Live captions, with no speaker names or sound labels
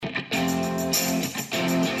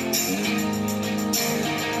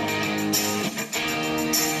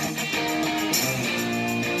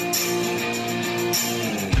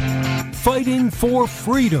fighting for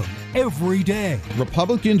freedom every day.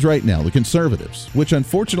 Republicans right now, the conservatives, which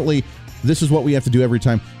unfortunately, this is what we have to do every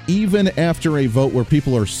time. Even after a vote where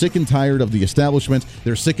people are sick and tired of the establishment,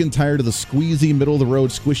 they're sick and tired of the squeezy, middle-of-the-road,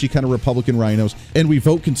 squishy kind of Republican rhinos, and we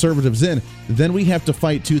vote conservatives in, then we have to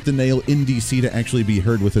fight tooth and nail in D.C. to actually be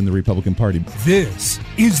heard within the Republican Party. This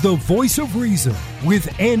is the Voice of Reason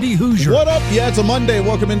with Andy Hoosier. What up? Yeah, it's a Monday.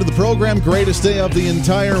 Welcome into the program. Greatest day of the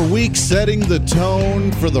entire week, setting the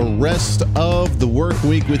tone for the rest of the work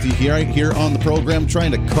week with you here on the program.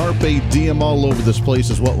 Trying to carpe diem all over this place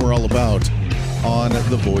is what we're all about on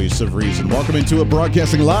the Voice of Reason. Welcome into it,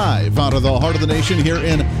 broadcasting live out of the heart of the nation here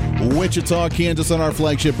in Wichita, Kansas, on our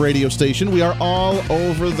flagship radio station. We are all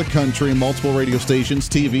over the country, multiple radio stations,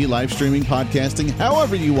 TV, live streaming, podcasting,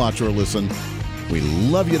 however you watch or listen. We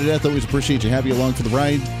love you to death. Always appreciate you. Have you along for the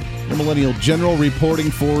ride. Your Millennial General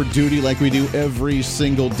reporting for duty like we do every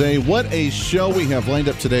single day. What a show we have lined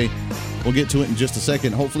up today. We'll get to it in just a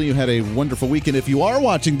second. Hopefully you had a wonderful weekend. If you are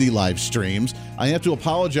watching the live streams, I have to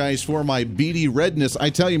apologize for my beady redness.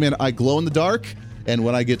 I tell you, man, I glow in the dark, and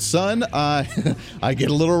when I get sun, I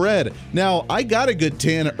get a little red. Now, I got a good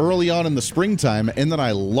tan early on in the springtime, and then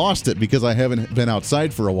I lost it because I haven't been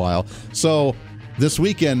outside for a while. So this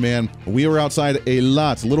weekend, man, we were outside a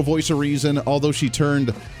lot. Little Voice of Reason, although she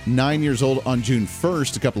turned 9 years old on June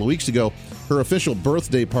 1st, a couple of weeks ago, her official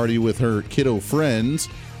birthday party with her kiddo friends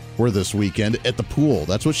were this weekend at the pool.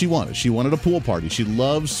 That's what she wanted. She wanted a pool party. She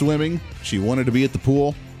loves swimming. She wanted to be at the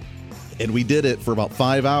pool. And we did it for about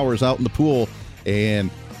 5 hours out in the pool,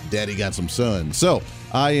 and Daddy got some sun. So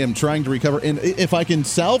I am trying to recover. And if I can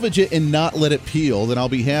salvage it and not let it peel, then I'll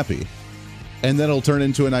be happy. And then it'll turn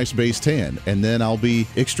into a nice base tan. And then I'll be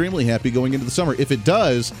extremely happy going into the summer. If it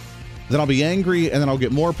does, then I'll be angry, and then I'll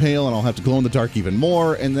get more pale, and I'll have to glow in the dark even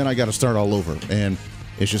more, and then I got to start all over. And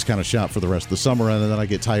it's just kind of shot for the rest of the summer, and then I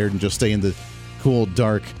get tired and just stay in the cool,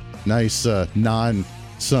 dark, nice,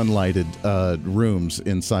 non-sunlighted rooms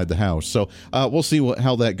inside the house. So we'll see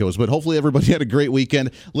how that goes. But hopefully everybody had a great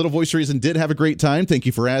weekend. Little Voice Reason did have a great time. Thank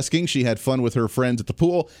you for asking. She had fun with her friends at the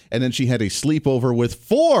pool, and then she had a sleepover with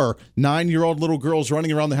 4 9-year-old little girls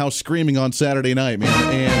running around the house screaming on Saturday night,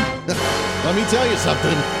 man. And let me tell you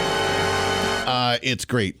something. It's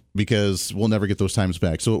great because we'll never get those times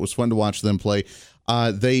back. So it was fun to watch them play.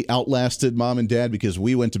 They outlasted Mom and Dad because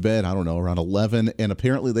we went to bed, I don't know, around 11, and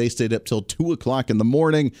apparently they stayed up till 2 o'clock in the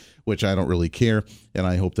morning, which I don't really care, and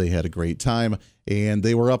I hope they had a great time. And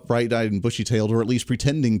they were up bright-eyed and bushy-tailed, or at least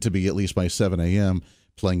pretending to be, at least by 7 a.m.,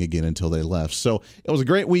 playing again until they left. So it was a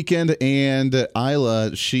great weekend, and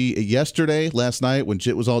Isla, last night when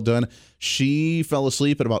shit was all done, she fell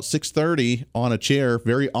asleep at about 6:30 on a chair,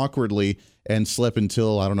 very awkwardly, and slept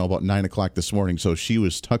until, I don't know, about 9 o'clock this morning. So she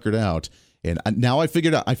was tuckered out. And now I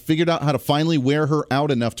figured out how to finally wear her out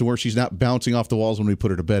enough to where she's not bouncing off the walls when we put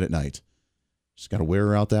her to bed at night. Just got to wear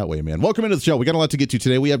her out that way, man. Welcome into the show. We got a lot to get to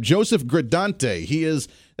today. We have Joseph Gradante. He is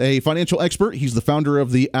a financial expert. He's the founder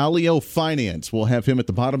of the Allio Finance. We'll have him at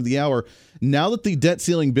the bottom of the hour. Now that the debt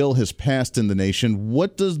ceiling bill has passed in the nation,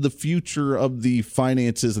 what does the future of the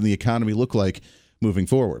finances and the economy look like moving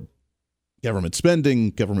forward? Government spending,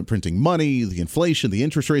 government printing money, the inflation, the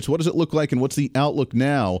interest rates. What does it look like, and what's the outlook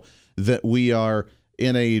now that we are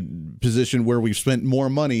in a position where we've spent more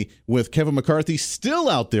money, with Kevin McCarthy still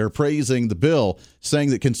out there praising the bill, saying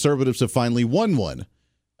that conservatives have finally won one?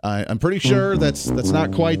 I'm pretty sure that's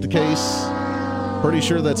not quite the case. Pretty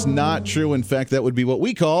sure that's not true. In fact, that would be what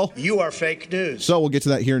we call... You are fake news. So we'll get to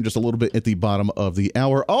that here in just a little bit at the bottom of the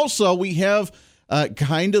hour. Also, we have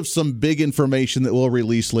kind of some big information that we'll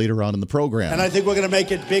release later on in the program. And I think we're going to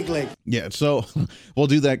make it big league. Yeah, so we'll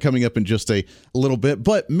do that coming up in just a little bit.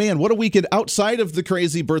 But, man, what a weekend outside of the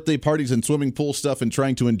crazy birthday parties and swimming pool stuff and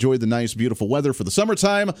trying to enjoy the nice, beautiful weather for the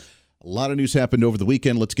summertime. A lot of news happened over the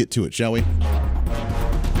weekend. Let's get to it, shall we?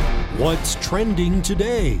 What's trending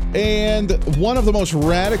today? And one of the most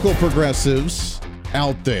radical progressives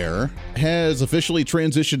out there has officially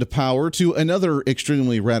transitioned to power to another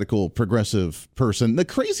extremely radical progressive person. The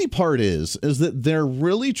crazy part is that they're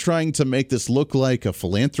really trying to make this look like a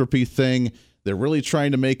philanthropy thing. They're really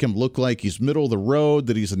trying to make him look like he's middle of the road,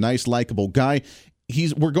 that he's a nice, likable guy.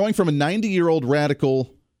 We're going from a 90-year-old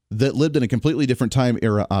radical that lived in a completely different time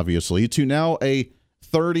era, obviously, to now a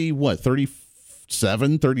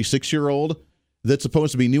 37, 36-year-old that's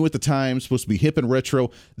supposed to be new at the time, supposed to be hip and retro.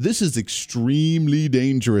 This is extremely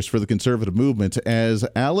dangerous for the conservative movement, as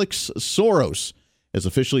Alex Soros has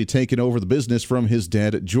officially taken over the business from his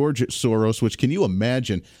dad, George Soros, which, can you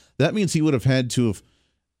imagine? That means he would have had to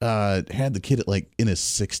have had the kid at, like, in his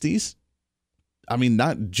 60s. I mean,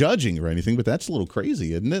 not judging or anything, but that's a little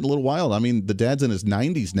crazy, isn't it? A little wild. I mean, the dad's in his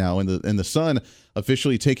 90s now, and the son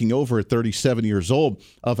officially taking over at 37 years old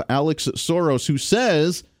of Alex Soros, who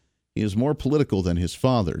says he is more political than his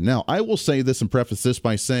father. Now, I will say this and preface this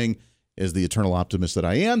by saying, as the eternal optimist that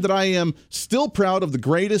I am still proud of the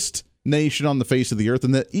greatest nation on the face of the earth,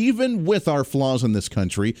 and that even with our flaws in this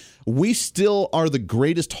country, we still are the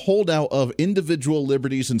greatest holdout of individual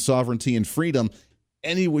liberties and sovereignty and freedom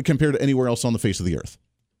compared to anywhere else on the face of the earth.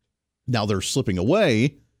 Now they're slipping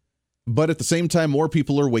away, but at the same time, more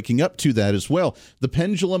people are waking up to that as well. The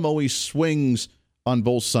pendulum always swings on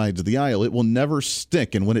both sides of the aisle. It will never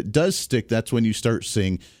stick, and when it does stick, that's when you start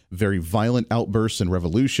seeing very violent outbursts and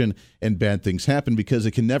revolution and bad things happen, because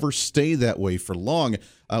it can never stay that way for long,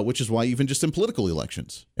 which is why even just in political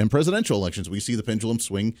elections and presidential elections, we see the pendulum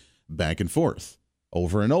swing back and forth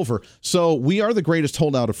over and over. So we are the greatest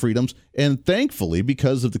holdout of freedoms, and thankfully,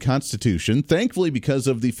 because of the Constitution, thankfully because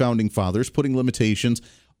of the Founding Fathers putting limitations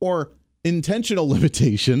or intentional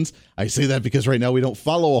limitations. I say that because right now we don't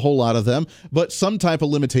follow a whole lot of them, but some type of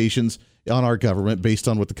limitations on our government based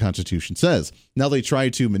on what the Constitution says. Now they try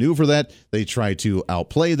to maneuver that. They try to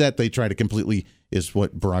outplay that. They try to completely, is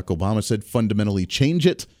what Barack Obama said, fundamentally change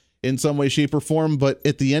it in some way, shape, or form. But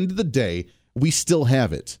at the end of the day, we still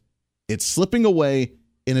have it. It's slipping away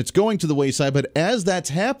and it's going to the wayside. But as that's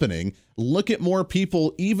happening, look at more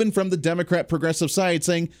people, even from the Democrat progressive side,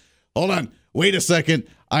 saying, hold on, wait a second.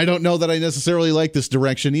 I don't know that I necessarily like this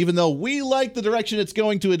direction. Even though we like the direction it's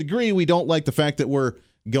going to a degree, we don't like the fact that we're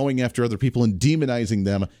going after other people and demonizing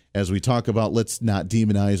them, as we talk about let's not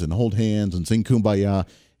demonize and hold hands and sing Kumbaya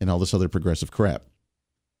and all this other progressive crap.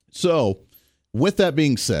 So with that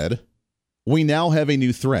being said, we now have a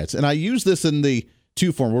new threat. And I use this in the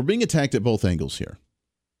two form. We're being attacked at both angles here,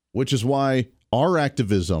 which is why our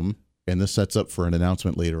activism, and this sets up for an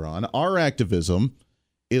announcement later on, our activism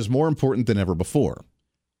is more important than ever before.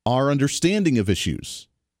 Our understanding of issues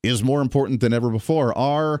is more important than ever before.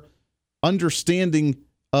 Our understanding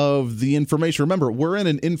of the information. Remember, we're in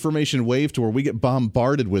an information wave to where we get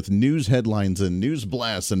bombarded with news headlines and news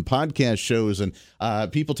blasts and podcast shows and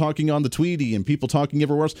people talking on the Tweety and people talking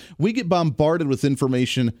everywhere else. We get bombarded with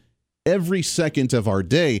information every second of our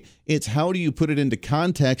day. It's how do you put it into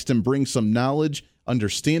context and bring some knowledge,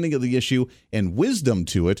 understanding of the issue, and wisdom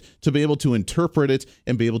to it to be able to interpret it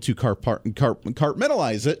and be able to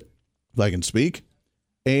compartmentalize it, if I can speak,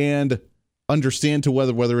 and understand to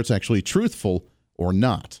whether it's actually truthful or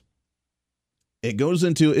not. It goes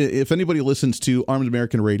into, if anybody listens to Armed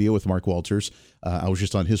American Radio with Mark Walters, I was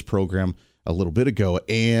just on his program a little bit ago,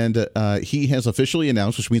 and he has officially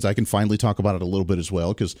announced, which means I can finally talk about it a little bit as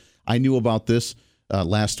well, because I knew about this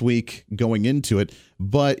last week going into it.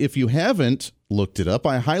 But if you haven't looked it up,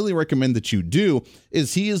 I highly recommend that you do,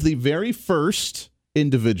 is he is the very first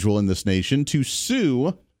individual in this nation to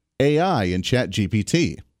sue AI and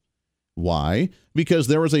ChatGPT. Why? Because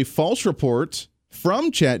there was a false report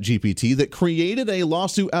from ChatGPT that created a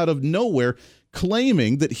lawsuit out of nowhere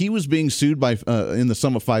claiming that he was being sued by in the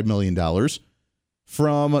sum of $5 million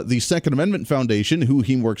from the Second Amendment Foundation, who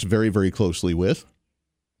he works very, very closely with,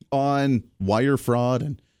 on wire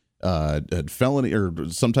fraud and felony or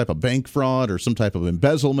some type of bank fraud or some type of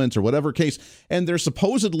embezzlement or whatever case. And there's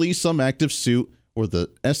supposedly some active suit where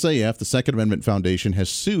the SAF, the Second Amendment Foundation, has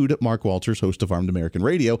sued Mark Walters, host of Armed American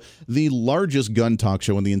Radio, the largest gun talk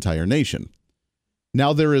show in the entire nation.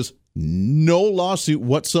 Now, there is no lawsuit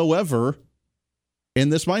whatsoever in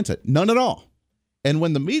this mindset. None at all. And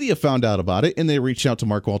when the media found out about it and they reached out to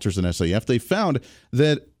Mark Walters and SAF, they found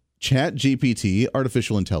that ChatGPT,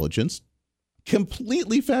 artificial intelligence,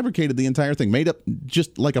 completely fabricated the entire thing, made up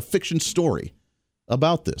just like a fiction story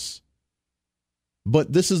about this.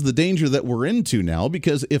 But this is the danger that we're into now,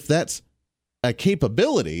 because if that's a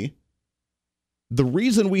capability, the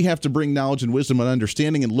reason we have to bring knowledge and wisdom and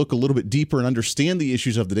understanding and look a little bit deeper and understand the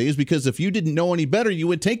issues of the day is because if you didn't know any better, you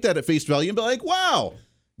would take that at face value and be like, wow,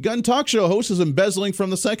 gun talk show host is embezzling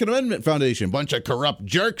from the Second Amendment Foundation. Bunch of corrupt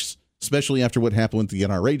jerks, especially after what happened with the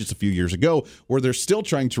NRA just a few years ago, where they're still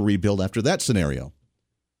trying to rebuild after that scenario.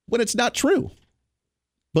 When it's not true.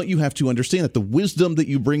 But you have to understand that the wisdom that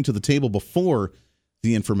you bring to the table before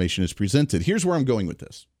the information is presented. Here's where I'm going with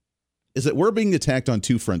this, is that we're being attacked on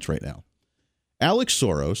two fronts right now. Alex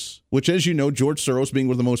Soros, which, as you know, George Soros being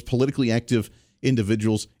one of the most politically active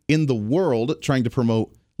individuals in the world, trying to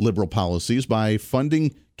promote liberal policies by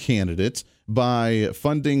funding candidates, by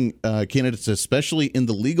funding candidates, especially in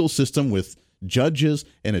the legal system with judges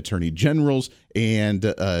and attorney generals and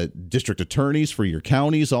district attorneys for your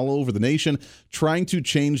counties all over the nation, trying to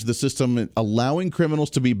change the system, allowing criminals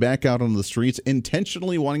to be back out on the streets,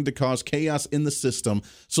 intentionally wanting to cause chaos in the system,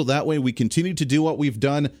 so that way we continue to do what we've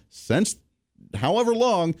done since however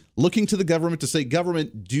long, looking to the government to say,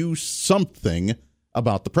 government, do something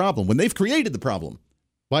about the problem, when they've created the problem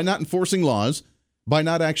by not enforcing laws, by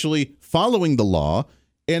not actually following the law,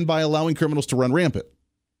 and by allowing criminals to run rampant,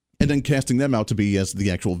 and then casting them out to be as the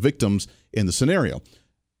actual victims in the scenario.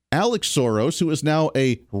 Alex Soros, who is now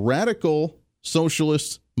a radical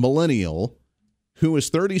socialist millennial who is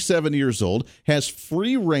 37 years old, has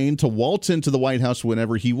free reign to waltz into the White House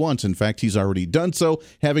whenever he wants. In fact, he's already done so,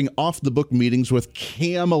 having off-the-book meetings with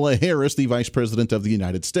Kamala Harris, the Vice President of the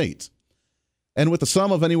United States. And with a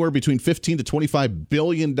sum of anywhere between $15 to $25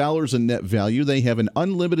 billion in net value, they have an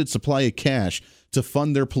unlimited supply of cash to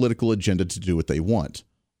fund their political agenda to do what they want.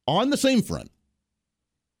 On the same front,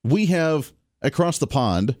 we have, across the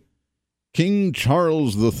pond, King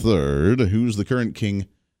Charles III, who's the current king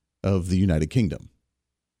of the United Kingdom.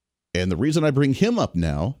 And the reason I bring him up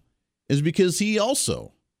now is because he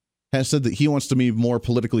also has said that he wants to be more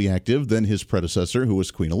politically active than his predecessor, who was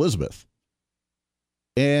Queen Elizabeth.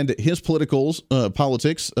 And his political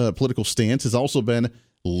stance has also been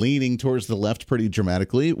leaning towards the left pretty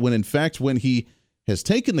dramatically, when in fact, when he has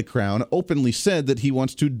taken the crown, openly said that he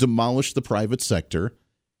wants to demolish the private sector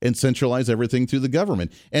and centralize everything through the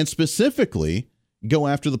government, and specifically go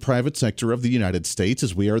after the private sector of the United States,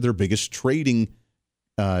 as we are their biggest trading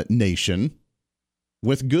nation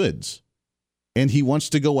with goods. And he wants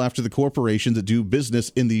to go after the corporations that do business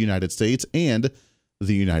in the United States and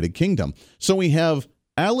the United Kingdom. So we have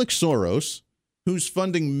Alex Soros, who's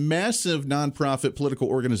funding massive nonprofit political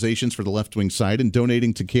organizations for the left-wing side and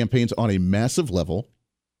donating to campaigns on a massive level.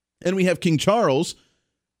 And we have King Charles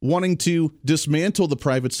wanting to dismantle the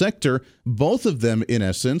private sector, both of them, in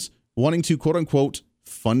essence, wanting to, quote-unquote,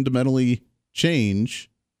 fundamentally change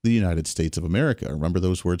the United States of America. Remember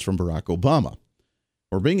those words from Barack Obama.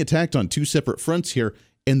 We're being attacked on two separate fronts here,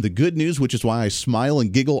 and the good news, which is why I smile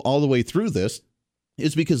and giggle all the way through this,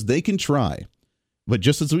 is because they can try. But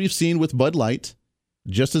just as we've seen with Bud Light,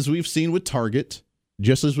 just as we've seen with Target,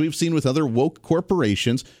 just as we've seen with other woke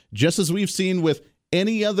corporations, just as we've seen with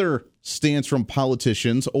any other stance from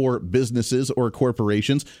politicians or businesses or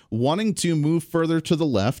corporations wanting to move further to the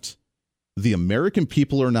left, the American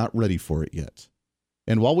people are not ready for it yet.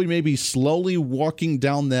 And while we may be slowly walking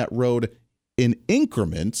down that road in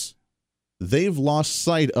increments, they've lost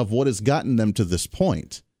sight of what has gotten them to this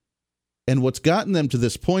point. And what's gotten them to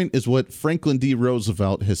this point is what Franklin D.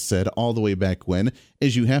 Roosevelt has said all the way back when,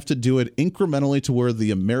 is you have to do it incrementally to where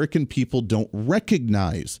the American people don't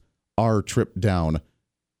recognize our trip down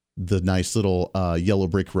the nice little yellow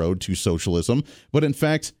brick road to socialism. But in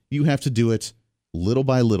fact, you have to do it little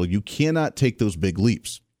by little. You cannot take those big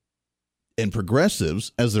leaps. And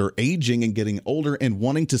progressives, as they're aging and getting older and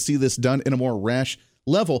wanting to see this done in a more rash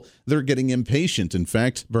level, they're getting impatient. In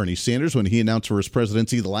fact, Bernie Sanders, when he announced for his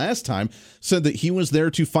presidency the last time, said that he was there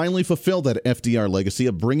to finally fulfill that FDR legacy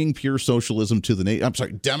of bringing pure socialism to the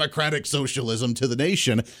nation. Democratic socialism to the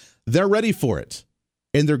nation. They're ready for it.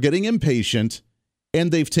 And they're getting impatient. And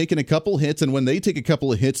they've taken a couple hits, and when they take a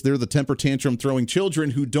couple of hits, they're the temper tantrum throwing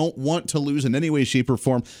children who don't want to lose in any way, shape, or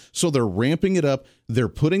form. So they're ramping it up. They're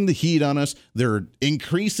putting the heat on us. They're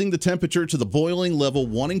increasing the temperature to the boiling level,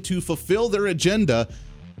 wanting to fulfill their agenda.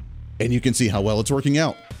 And you can see how well it's working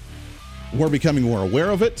out. We're becoming more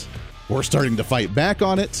aware of it. We're starting to fight back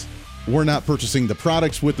on it. We're not purchasing the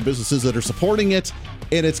products with the businesses that are supporting it,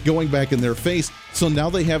 and it's going back in their face. So now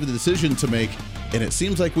they have a decision to make. And it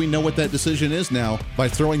seems like we know what that decision is now by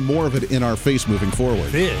throwing more of it in our face moving forward.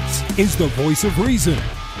 This is the Voice of Reason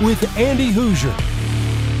with Andy Hoosier.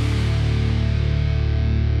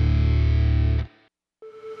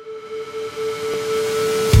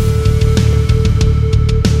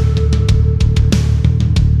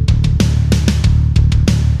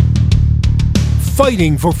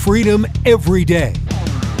 Fighting for freedom every day.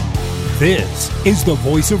 This is the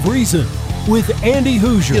Voice of Reason with Andy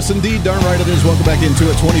Hoosier. Yes, indeed. Darn right it is. Welcome back into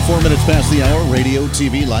it. 24 minutes past the hour. Radio,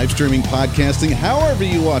 TV, live streaming, podcasting. However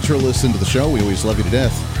you watch or listen to the show, we always love you to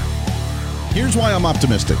death. Here's why I'm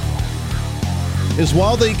optimistic. Is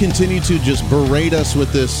while they continue to just berate us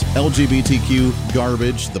with this LGBTQ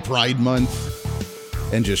garbage, the Pride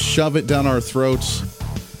Month, and just shove it down our throats,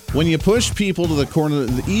 when you push people to the corner,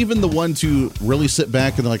 even the ones who really sit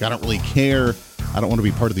back and they're like, I don't really care, I don't want to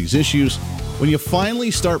be part of these issues, when you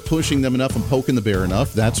finally start pushing them enough and poking the bear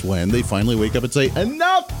enough, that's when they finally wake up and say,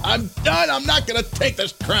 enough, I'm done, I'm not going to take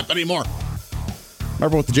this crap anymore.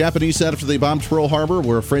 Remember what the Japanese said after they bombed Pearl Harbor?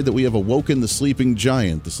 We're afraid that we have awoken the sleeping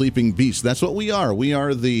giant, the sleeping beast. That's what we are. We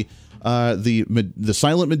are the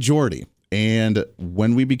silent majority. And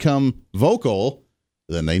when we become vocal,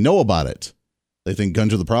 then they know about it. They think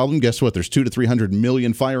guns are the problem. Guess what? There's 200 to 300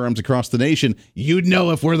 million firearms across the nation. You'd know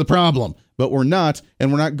if we're the problem, but we're not,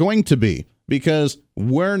 and we're not going to be, because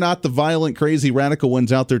we're not the violent, crazy, radical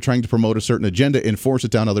ones out there trying to promote a certain agenda and force it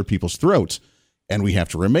down other people's throats. And we have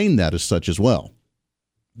to remain that as such as well.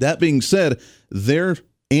 That being said, they're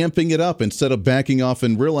amping it up instead of backing off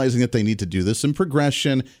and realizing that they need to do this in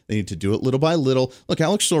progression. They need to do it little by little. Look,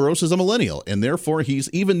 Alex Soros is a millennial, and therefore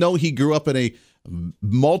even though he grew up in a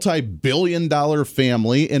multi-billion-dollar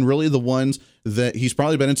family, and really the ones that he's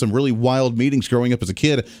probably been in some really wild meetings growing up as a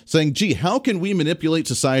kid saying, gee, how can we manipulate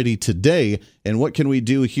society today, and what can we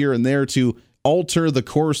do here and there to alter the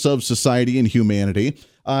course of society and humanity?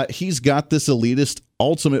 He's got this elitist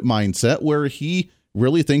ultimate mindset where he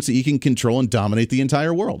really thinks that he can control and dominate the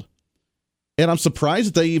entire world. And I'm surprised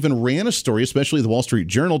that they even ran a story, especially the Wall Street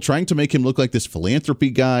Journal, trying to make him look like this philanthropy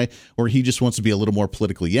guy, or he just wants to be a little more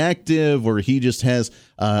politically active, or he just has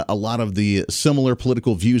a lot of the similar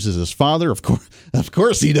political views as his father. Of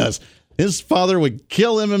course he does. His father would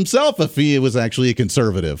kill him himself if he was actually a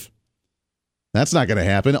conservative. That's not going to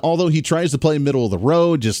happen, although he tries to play middle of the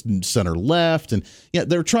road, just center left. And yeah,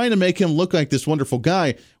 they're trying to make him look like this wonderful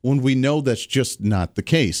guy when we know that's just not the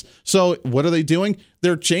case. So what are they doing?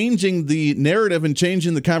 They're changing the narrative and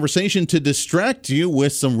changing the conversation to distract you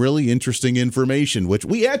with some really interesting information, which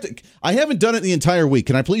I haven't done it the entire week.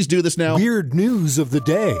 Can I please do this now? Weird news of the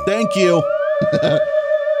day. Thank you.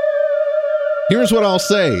 Here's what I'll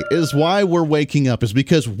say is why we're waking up is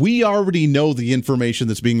because we already know the information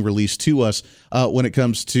that's being released to us when it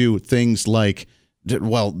comes to things like,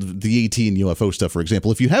 well, the ET and UFO stuff, for example.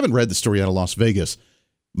 If you haven't read the story out of Las Vegas,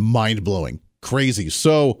 mind-blowing, crazy.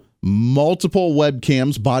 So multiple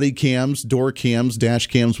webcams, body cams, door cams, dash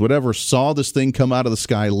cams, whatever, saw this thing come out of the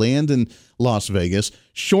sky, land in Las Vegas.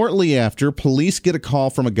 Shortly after, police get a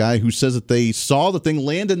call from a guy who says that they saw the thing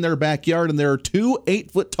land in their backyard, and there are 2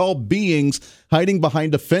 8-foot-tall beings hiding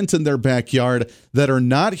behind a fence in their backyard that are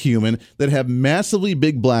not human, that have massively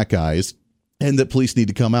big black eyes, and that police need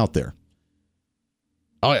to come out there.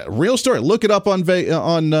 Oh yeah, real story. Look it up on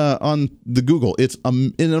the Google. It's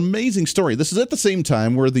an amazing story. This is at the same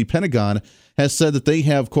time where the Pentagon has said that they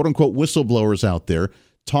have quote unquote whistleblowers out there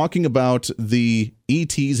talking about the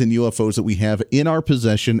ETs and UFOs that we have in our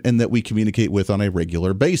possession and that we communicate with on a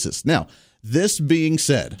regular basis. Now, this being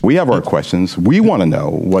said, we have our questions. We want to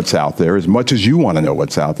know what's out there as much as you want to know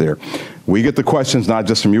what's out there. We get the questions not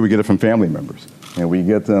just from you, we get it from family members. And we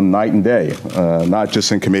get them night and day, not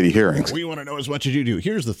just in committee hearings. We want to know as much as you do.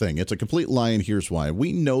 Here's the thing. It's a complete lie, and here's why.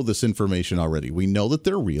 We know this information already. We know that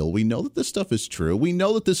they're real. We know that this stuff is true. We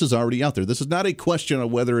know that this is already out there. This is not a question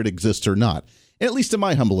of whether it exists or not, at least in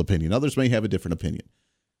my humble opinion. Others may have a different opinion.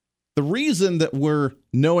 The reason that we're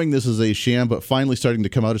knowing this is a sham but finally starting to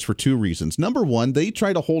come out is for 2 reasons. Number one, they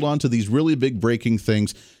try to hold on to these really big breaking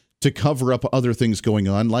things to cover up other things going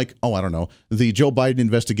on, like, the Joe Biden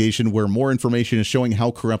investigation where more information is showing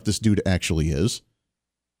how corrupt this dude actually is.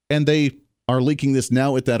 And they are leaking this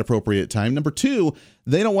now at that appropriate time. Number 2,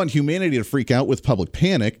 they don't want humanity to freak out with public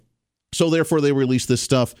panic, so therefore they release this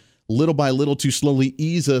stuff little by little to slowly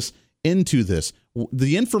ease us into this.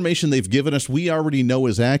 The information they've given us, we already know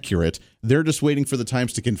is accurate. They're just waiting for the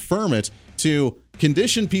times to confirm it, to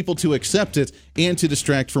condition people to accept it, and to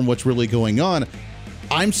distract from what's really going on.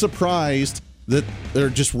 I'm surprised that they're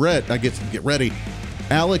just get ready.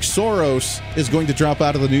 Alex Soros is going to drop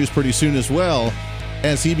out of the news pretty soon as well,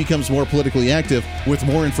 as he becomes more politically active with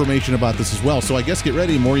more information about this as well. So I guess get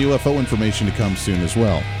ready, more UFO information to come soon as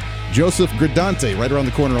well. Joseph Gradante, right around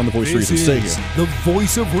the corner on The Voice of Reason. Stay here. The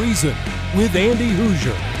Voice of Reason with Andy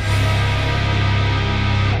Hoosier.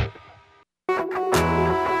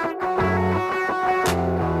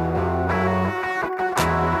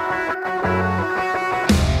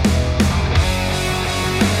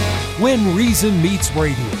 When Reason meets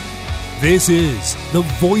radio. This is The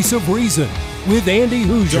Voice of Reason with Andy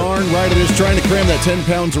Hoosier. Darn right it is, trying to cram that 10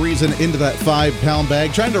 pounds of reason into that 5-pound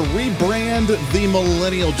bag, trying to rebrand the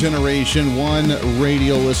millennial generation, one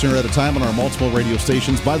radio listener at a time on our multiple radio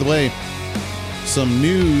stations. By the way, some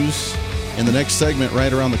news in the next segment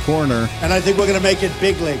right around the corner. And I think we're going to make it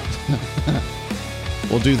big league.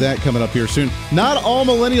 We'll do that coming up here soon. Not all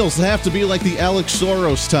millennials have to be like the Alex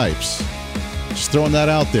Soros types. Just throwing that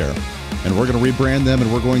out there. And we're going to rebrand them,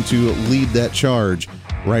 and we're going to lead that charge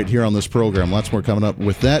right here on this program. Lots more coming up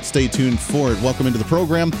with that. Stay tuned for it. Welcome into the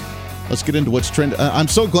program. Let's get into what's trending. I'm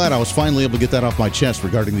so glad I was finally able to get that off my chest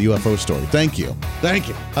regarding the UFO story. Thank you. Thank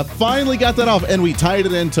you. I finally got that off, and we tied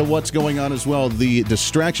it into what's going on as well. The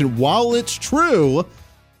distraction, while it's true,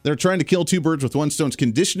 they're trying to kill two birds with one stone,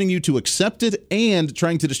 conditioning you to accept it and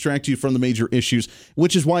trying to distract you from the major issues,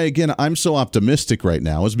 which is why, again, I'm so optimistic right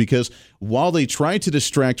now, is because while they try to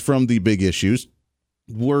distract from the big issues,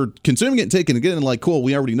 we're consuming it and taking it again and like, cool,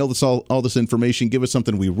 we already know this all this information. Give us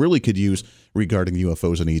something we really could use regarding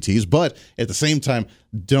UFOs and ETs. But at the same time,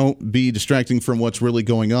 don't be distracting from what's really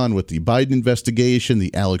going on with the Biden investigation,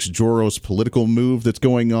 the Alex Soros political move that's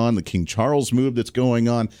going on, the King Charles move that's going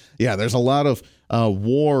on. Yeah, there's a lot of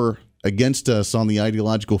war against us on the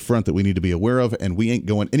ideological front that we need to be aware of, and we ain't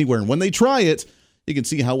going anywhere. And when they try it, you can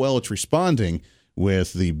see how well it's responding,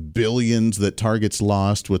 with the billions that Target's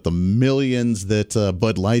lost, with the millions that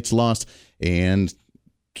Bud Light's lost, and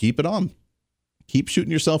keep it on. Keep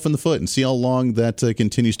shooting yourself in the foot and see how long that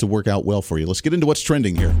continues to work out well for you. Let's get into what's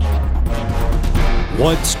trending here.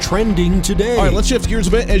 What's trending today? All right, let's shift gears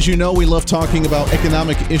a bit. As you know, we love talking about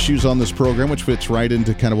economic issues on this program, which fits right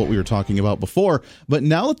into kind of what we were talking about before. But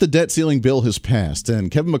now that the debt ceiling bill has passed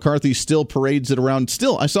and Kevin McCarthy still parades it around,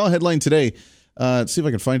 I saw a headline today. Let's see if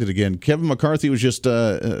I can find it again. Kevin McCarthy was just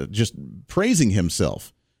praising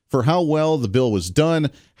himself for how well the bill was done,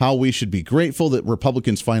 how we should be grateful that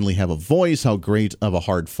Republicans finally have a voice, how great of a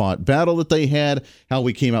hard-fought battle that they had, how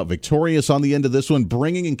we came out victorious on the end of this one,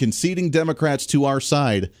 bringing and conceding Democrats to our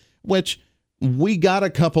side, which we got a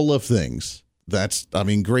couple of things.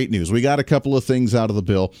 Great news. We got a couple of things out of the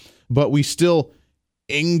bill, but we still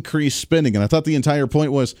increased spending. And I thought the entire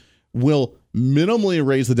point was, we'll minimally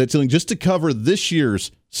raise the debt ceiling just to cover this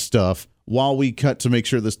year's stuff while we cut to make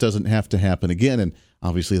sure this doesn't have to happen again. And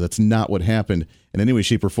obviously that's not what happened in any way,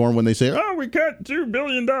 shape, or form when they say, oh, we cut $2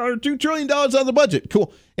 trillion out of the budget.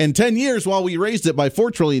 Cool. In 10 years, while we raised it by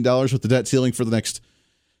 $4 trillion with the debt ceiling for the next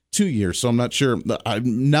 2 years. So I'm not sure.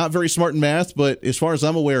 I'm not very smart in math, but as far as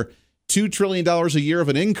I'm aware, $2 trillion a year of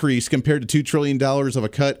an increase compared to $2 trillion of a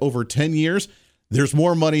cut over 10 years, there's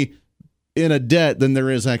more money in a debt than there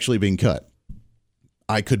is actually being cut.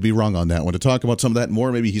 I could be wrong on that one. To talk about some of that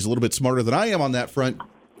more, maybe he's a little bit smarter than I am on that front,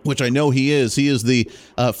 which I know he is. He is the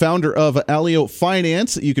founder of Allio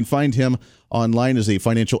Finance. You can find him online as a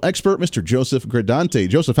financial expert, Mr. Joseph Gradante.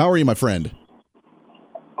 Joseph, how are you, my friend?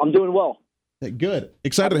 I'm doing well. Good.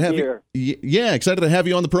 Excited to have you. Yeah, excited to have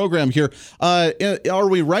you on the program here. Are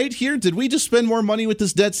we right here? Did we just spend more money with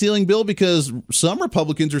this debt ceiling bill? Because some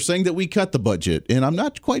Republicans are saying that we cut the budget, and I'm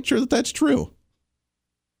not quite sure that that's true.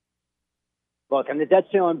 Look, in the debt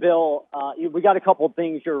ceiling bill, we got a couple of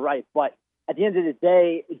things. You're right, but at the end of the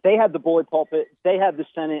day, they have the bully pulpit. They have the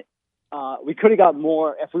Senate. We could have got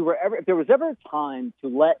more. If there was ever a time to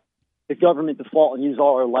let the government default and use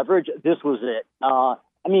all our leverage, this was it.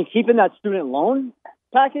 Keeping that student loan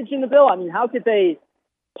package in the bill, how could they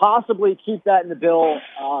possibly keep that in the bill?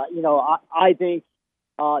 I think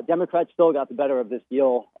Democrats still got the better of this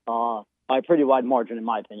deal by a pretty wide margin, in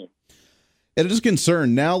my opinion. It is a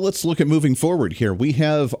concern. Now let's look at moving forward here. We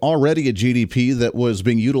have already a GDP that was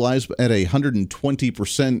being utilized at a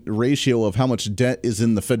 120% ratio of how much debt is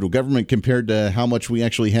in the federal government compared to how much we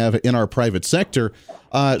actually have in our private sector.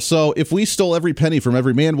 So if we stole every penny from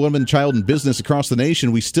every man, woman, child, and business across the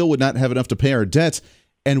nation, we still would not have enough to pay our debts.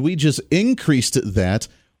 And we just increased that.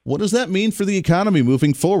 What does that mean for the economy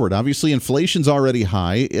moving forward? Obviously, inflation's already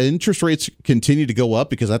high. Interest rates continue to go up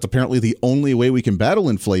because that's apparently the only way we can battle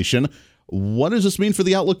inflation. What does this mean for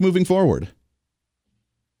the outlook moving forward?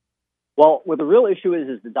 Well, what the real issue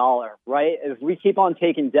is the dollar, right? If we keep on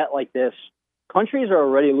taking debt like this, countries are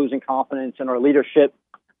already losing confidence in our leadership.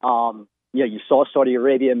 You saw Saudi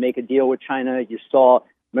Arabia make a deal with China. You saw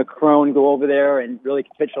Macron go over there and really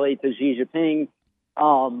capitulate to Xi Jinping.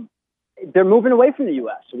 They're moving away from the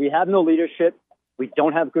U.S. We have no leadership. We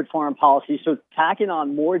don't have good foreign policy. So tacking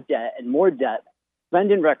on more debt,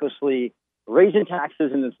 spending recklessly, raising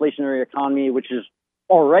taxes in the inflationary economy, which is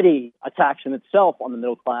already a tax in itself on the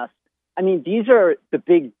middle class. These are the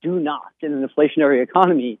big do-nots in an inflationary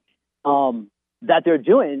economy that they're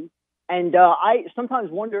doing. And I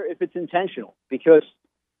sometimes wonder if it's intentional because,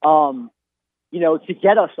 to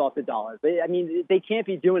get us off the dollar. They can't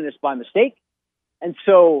be doing this by mistake. And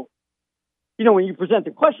so, when you present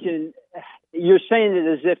the question, you're saying it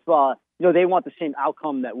as if, they want the same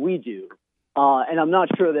outcome that we do. And I'm not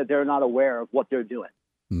sure that they're not aware of what they're doing.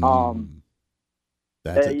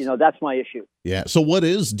 That's my issue. Yeah. So what do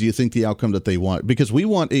you think, the outcome that they want? Because we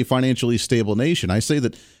want a financially stable nation. I say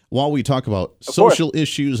that while we talk about social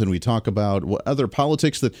issues and we talk about other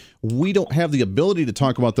politics, that we don't have the ability to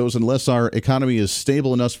talk about those unless our economy is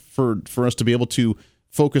stable enough for us to be able to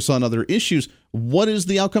focus on other issues. What is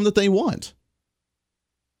the outcome that they want?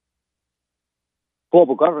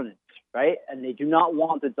 Global governance, right? And they do not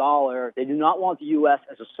want the dollar. They do not want the U.S.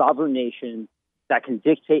 as a sovereign nation that can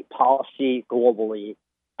dictate policy globally.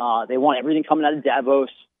 They want everything coming out of Davos,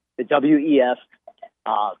 the WEF,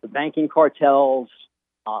 the banking cartels,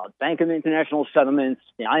 Bank of International Settlements,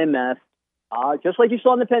 the IMF, just like you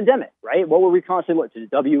saw in the pandemic, right? What were we constantly looking to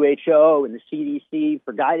the WHO and the CDC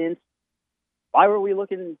for guidance? Why were we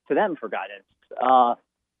looking to them for guidance?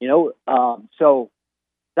 So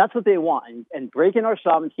that's what they want. And breaking our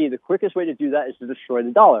sovereignty, the quickest way to do that is to destroy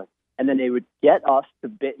the dollar. And then they would get us to,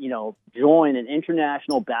 join an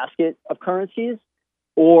international basket of currencies,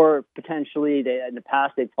 or potentially, in the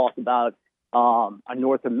past, they've talked about a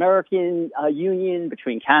North American union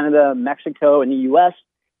between Canada, Mexico, and the U.S.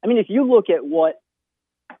 I mean, if you look at what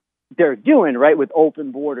they're doing, right, with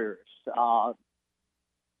open borders,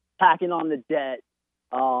 packing on the debt,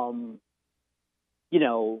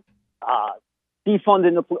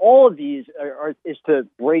 defunding all of these is to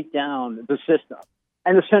break down the system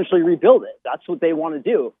and essentially rebuild it. That's what they want to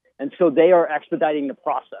do. And so they are expediting the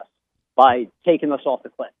process by taking us off the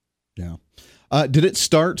cliff. Yeah. Did it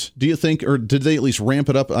start, do you think, or did they at least ramp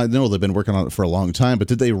it up? I know they've been working on it for a long time, but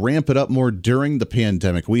did they ramp it up more during the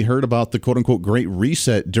pandemic? We heard about the quote-unquote Great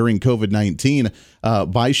Reset during COVID-19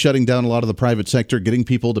 by shutting down a lot of the private sector, getting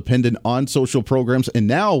people dependent on social programs. And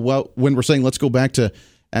now, when we're saying let's go back to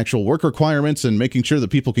actual work requirements and making sure that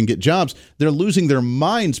people can get jobs, they're losing their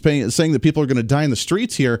minds saying that people are going to die in the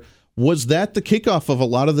streets here. Was that the kickoff of a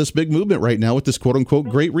lot of this big movement right now with this quote-unquote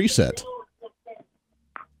Great Reset?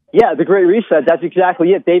 Yeah, the Great Reset, that's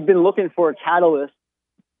exactly it. They've been looking for a catalyst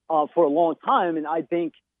for a long time, and I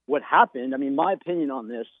think what happened, my opinion on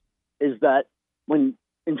this is that when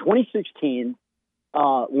in 2016,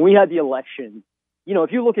 when we had the election,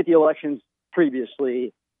 if you look at the elections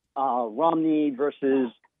previously, Romney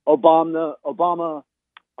versus Obama,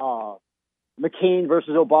 McCain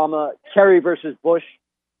versus Obama, Kerry versus Bush.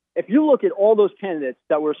 If you look at all those candidates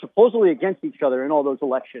that were supposedly against each other in all those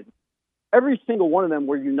elections, every single one of them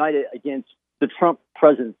were united against the Trump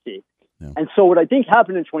presidency. Yeah. And so what I think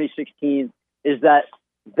happened in 2016 is that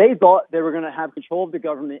they thought they were going to have control of the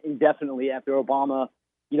government indefinitely after Obama.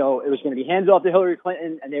 It was going to be handed off to Hillary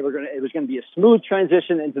Clinton, and it was going to be a smooth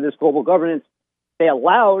transition into this global governance. They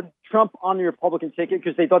allowed Trump on the Republican ticket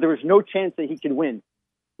because they thought there was no chance that he could win.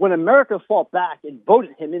 When America fought back and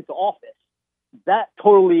voted him into office, that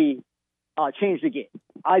totally changed the game.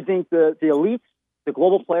 I think the elites, the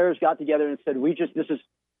global players got together and said, we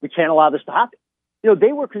can't allow this to happen.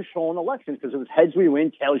 They were controlling elections because it was heads we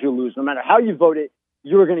win, tails you lose. No matter how you voted,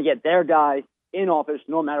 you were going to get their guy in office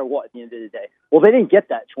no matter what at the end of the day. Well, they didn't get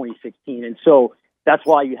that in 2016. And so that's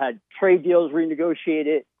why you had trade deals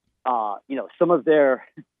renegotiated. Some of the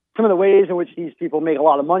ways in which these people make a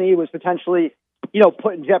lot of money was potentially,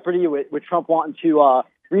 put in jeopardy with Trump wanting to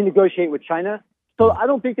renegotiate with China. So I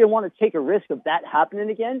don't think they want to take a risk of that happening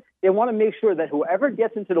again. They want to make sure that whoever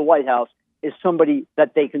gets into the White House is somebody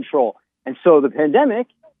that they control. And so the pandemic,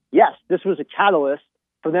 yes, this was a catalyst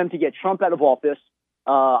for them to get Trump out of office.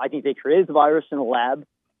 I think they created the virus in a lab,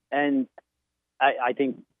 and I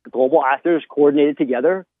think the global actors coordinated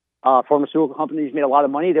together. Pharmaceutical companies made a lot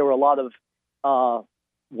of money. There were a lot of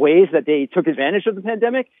ways that they took advantage of the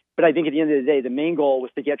pandemic. But I think at the end of the day, the main goal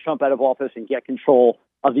was to get Trump out of office and get control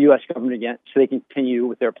of the U.S. government again so they can continue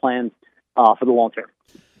with their plans for the long term.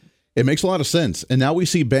 It makes a lot of sense. And now we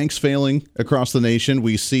see banks failing across the nation.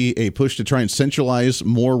 We see a push to try and centralize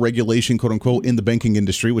more regulation, quote unquote, in the banking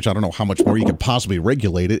industry, which I don't know how much more you could possibly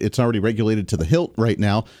regulate it. It's already regulated to the hilt right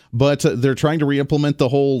now. But they're trying to re-implement the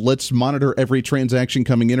whole let's monitor every transaction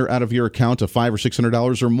coming in or out of your account of $500 or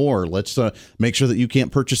 $600 or more. Let's make sure that you can't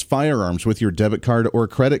purchase firearms with your debit card or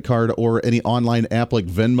credit card or any online app like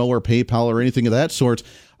Venmo or PayPal or anything of that sort.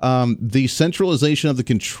 The centralization of the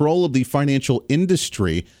control of the financial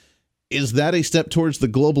industry, is that a step towards the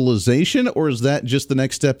globalization, or is that just the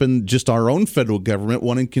next step in just our own federal government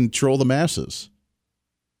wanting to control the masses?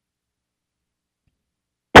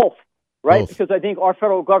 Both, right? Both. Because I think our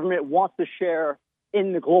federal government wants to share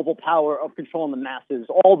in the global power of controlling the masses.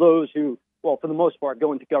 All those who, well, for the most part,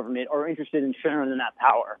 go into government are interested in sharing in that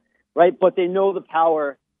power, right? But they know the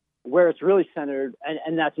power where it's really centered,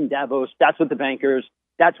 and that's in Davos. That's with the bankers.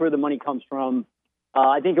 That's where the money comes from.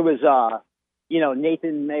 I think it was...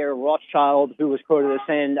 Nathan Mayer Rothschild, who was quoted as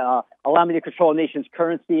saying, allow me to control a nation's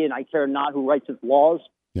currency and I care not who writes its laws.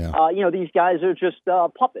 Yeah. These guys are just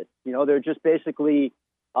puppets. They're just basically,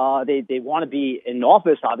 they want to be in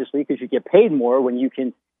office, obviously, because you get paid more when you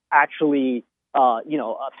can actually,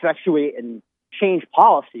 effectuate and change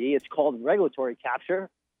policy. It's called regulatory capture.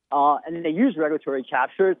 And then they use regulatory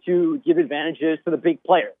capture to give advantages to the big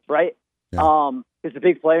players, right? Because the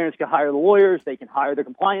big players can hire the lawyers, they can hire the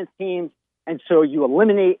compliance teams, and so you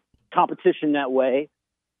eliminate competition that way.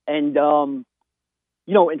 And,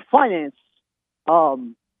 in finance,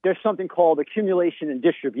 there's something called accumulation and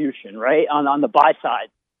distribution, right, on the buy side.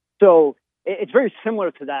 So it's very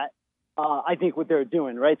similar to that, I think, what they're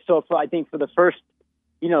doing, right? So I think for the first,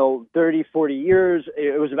 30, 40 years,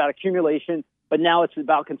 it was about accumulation, but now it's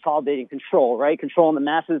about consolidating control, right? Controlling the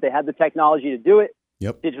masses. They have the technology to do it.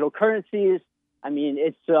 Yep. Digital currencies. I mean,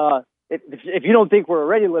 it's if you don't think we're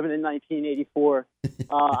already living in 1984,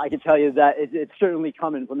 I can tell you that it's certainly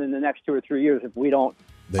coming within the next 2 or 3 years if we don't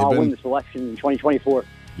win this election in 2024.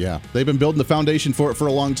 Yeah, they've been building the foundation for it for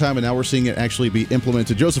a long time, and now we're seeing it actually be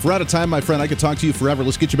implemented. Joseph, we're out of time, my friend. I could talk to you forever.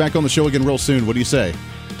 Let's get you back on the show again real soon. What do you say?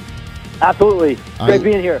 Absolutely. Great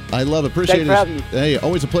being here. I love it. Appreciate Thanks for having me. Hey,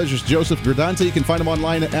 always a pleasure. It's Joseph Gradante. You can find him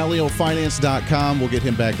online at alliofinance.com. We'll get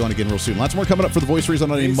him back on again real soon. Lots more coming up for The Voice of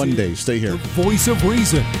Reason on a Monday. Stay here. The Voice of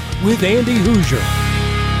Reason with Andy Hoosier.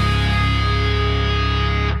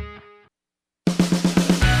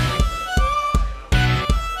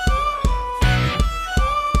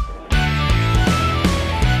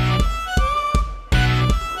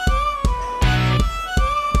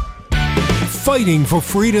 Fighting for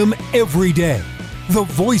freedom every day. The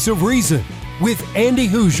Voice of Reason with Andy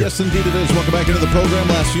Hoosier. Yes, indeed it is. Welcome back into the program.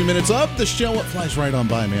 Last few minutes of the show. It flies right on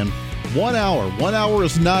by, man. 1 hour. 1 hour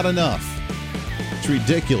is not enough. It's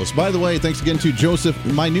ridiculous. By the way, thanks again to Joseph,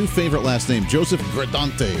 my new favorite last name, Joseph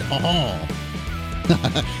Gradante.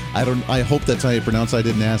 I hope that's how you pronounce it. I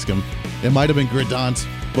didn't ask him. It might have been Gradant,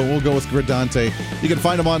 but we'll go with Gradante. You can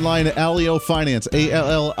find him online at Allio Finance,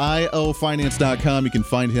 ALLIO Finance.com. You can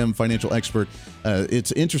find him, financial expert.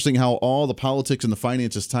 It's interesting how all the politics and the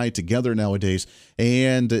finance is tied together nowadays,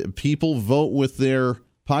 and people vote with their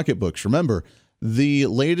pocketbooks. Remember, the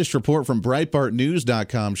latest report from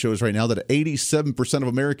BreitbartNews.com shows right now that 87% of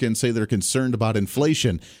Americans say they're concerned about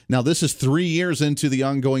inflation. Now, this is 3 years into the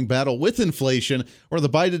ongoing battle with inflation, where the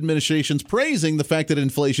Biden administration's praising the fact that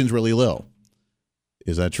inflation's really low.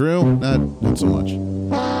 Is that true? Not so much.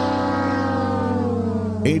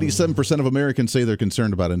 87% of Americans say they're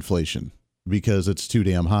concerned about inflation because it's too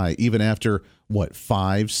damn high, even after,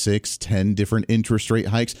 5, 6, 10 different interest rate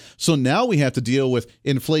hikes. So now we have to deal with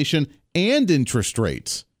inflation and interest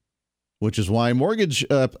rates, which is why mortgage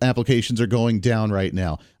applications are going down right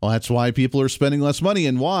now. Well, that's why people are spending less money,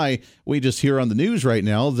 and why we just hear on the news right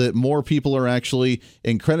now that more people are actually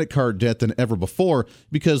in credit card debt than ever before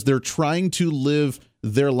because they're trying to live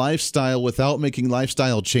their lifestyle without making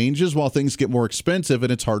lifestyle changes while things get more expensive,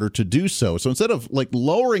 and it's harder to do so. So instead of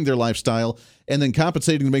lowering their lifestyle and then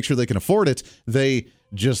compensating to make sure they can afford it, they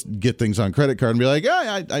just get things on credit card and be like,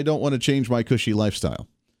 I don't want to change my cushy lifestyle.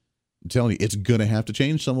 I'm telling you, it's going to have to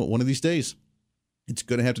change somewhat one of these days. It's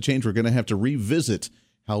going to have to change. We're going to have to revisit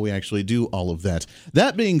how we actually do all of that.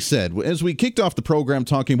 That being said, as we kicked off the program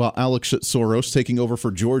talking about Alex Soros taking over for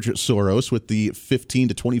George Soros with the $15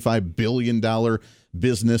 to $25 billion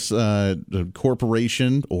business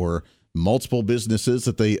corporation or multiple businesses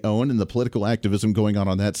that they own and the political activism going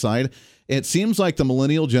on that side, it seems like the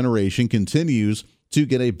millennial generation continues to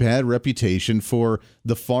get a bad reputation for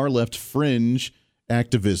the far left fringe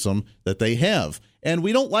activism that they have. And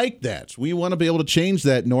we don't like that. We want to be able to change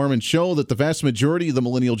that norm and show that the vast majority of the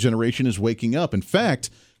millennial generation is waking up. In fact,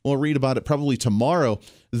 we'll read about it probably tomorrow.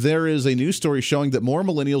 There is a news story showing that more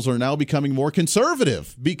millennials are now becoming more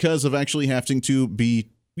conservative because of actually having to be,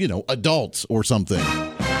 adults or something.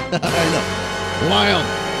 I know.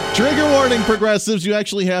 Wild. Trigger warning, progressives. You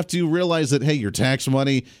actually have to realize that, hey, your tax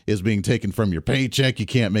money is being taken from your paycheck. You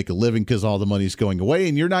can't make a living because all the money's going away,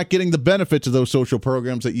 and you're not getting the benefits of those social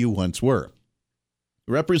programs that you once were.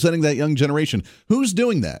 Representing that young generation. Who's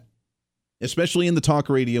doing that? Especially in the talk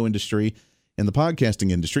radio industry and the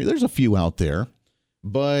podcasting industry. There's a few out there,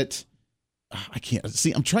 but I can't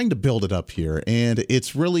see. I'm trying to build it up here, and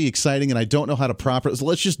it's really exciting, and I don't know how to properly. So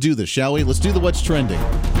let's just do this, shall we? Let's do the what's trending.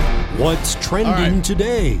 What's trending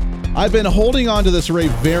today? I've been holding on to this for a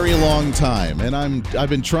very long time, and I've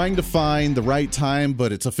been trying to find the right time,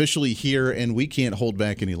 but it's officially here, and we can't hold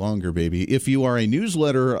back any longer, baby. If you are a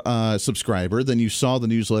newsletter subscriber, then you saw the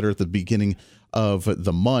newsletter at the beginning of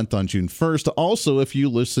the month on June 1st. Also, if you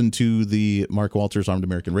listen to the Mark Walters Armed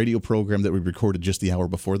American Radio program that we recorded just the hour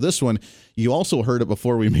before this one, you also heard it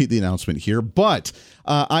before we made the announcement here. But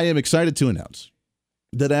I am excited to announce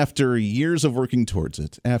that after years of working towards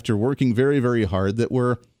it, after working very, very hard, that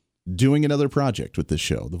we're doing another project with this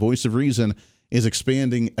show. The Voice of Reason is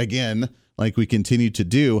expanding again, like we continue to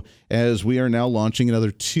do, as we are now launching another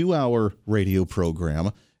 2-hour radio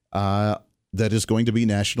program that is going to be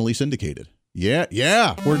nationally syndicated.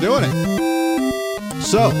 Yeah, we're doing it.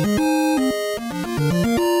 So,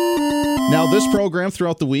 now this program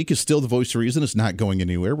throughout the week is still the Voice of Reason. It's not going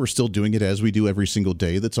anywhere. We're still doing it as we do every single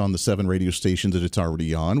day. That's on the 7 radio stations that it's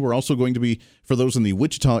already on. We're also going to be, for those in the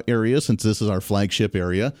Wichita area, since this is our flagship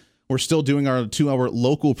area, we're still doing our 2-hour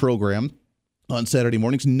local program on Saturday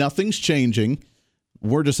mornings. Nothing's changing.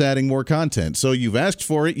 We're just adding more content. So you've asked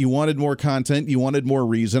for it. You wanted more content. You wanted more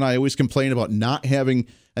reason. I always complain about not having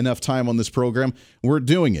enough time on this program. We're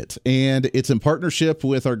doing it. And it's in partnership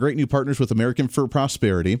with our great new partners with American for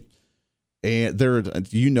Prosperity. And they're,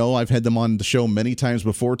 I've had them on the show many times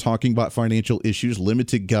before talking about financial issues,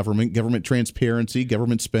 limited government transparency,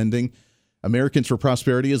 government spending. Americans for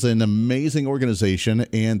Prosperity is an amazing organization,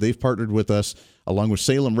 and they've partnered with us along with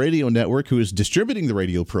Salem Radio Network, who is distributing the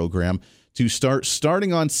radio program, to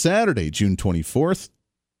starting on Saturday, June 24th,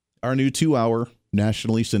 our new 2-hour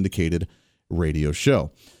nationally syndicated radio show.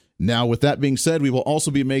 Now, with that being said, we will also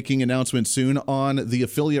be making announcements soon on the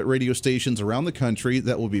affiliate radio stations around the country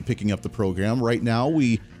that will be picking up the program. Right now,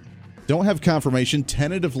 we don't have confirmation,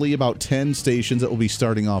 tentatively about 10 stations that will be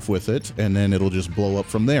starting off with it, and then it'll just blow up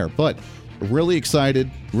from there. But really excited,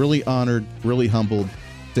 really honored, really humbled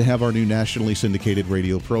to have our new nationally syndicated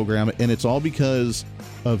radio program, and it's all because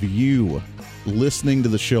of you listening to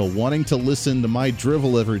the show, wanting to listen to my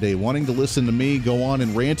drivel every day, wanting to listen to me go on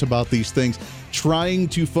and rant about these things, trying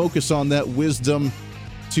to focus on that wisdom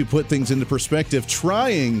to put things into perspective,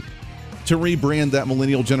 trying to rebrand that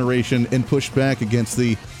millennial generation and push back against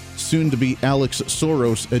the soon-to-be Alex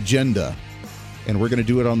Soros agenda. And we're going to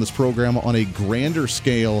do it on this program on a grander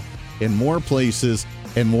scale in more places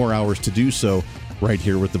and more hours to do so right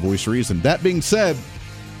here with the Voice of Reason. That being said,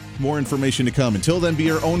 more information to come. Until then, be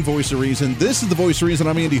your own Voice of Reason. This is the Voice of Reason.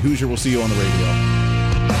 I'm Andy Hoosier. We'll see you on the radio.